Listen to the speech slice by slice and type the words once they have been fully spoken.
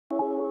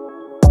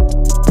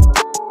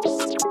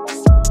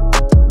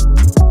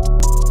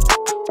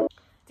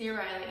Dear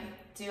Riley,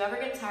 do you ever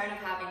get tired of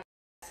having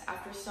sex?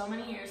 After so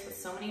many years with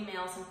so many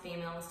males and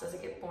females, does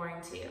it get boring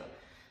to you?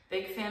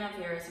 Big fan of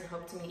yours and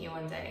hope to meet you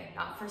one day.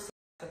 Not for sex,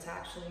 but to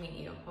actually meet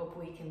you. Hope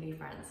we can be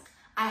friends.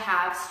 I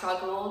have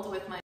struggled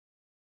with my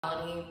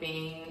sexuality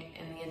being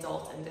in the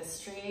adult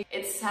industry.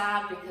 It's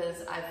sad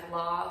because I've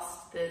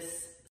lost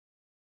this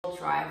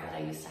drive that I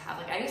used to have.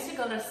 Like, I used to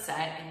go to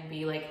set and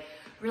be like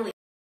really,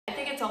 I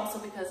think it's also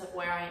because of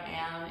where I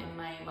am in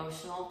my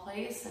emotional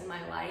place in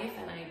my life,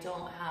 and I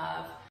don't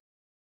have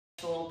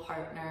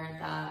partner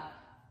that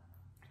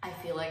I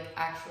feel like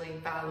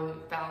actually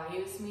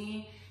values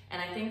me.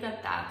 And I think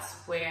that that's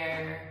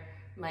where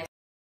my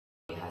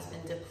has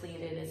been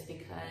depleted, is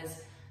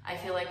because I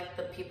feel like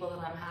the people that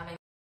I'm having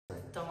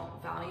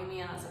don't value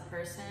me as a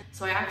person.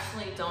 So I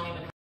actually don't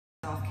even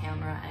have off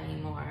camera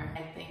anymore.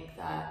 I think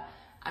that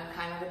I'm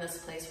kind of in this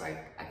place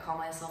where I call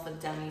myself a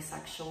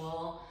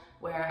demisexual,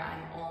 where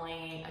I'm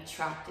only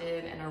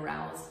attracted and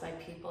aroused by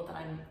people that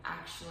I'm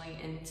actually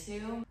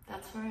into.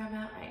 That's where I'm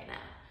at right now.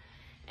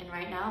 And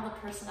right now, the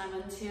person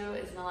I'm into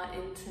is not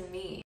into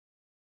me.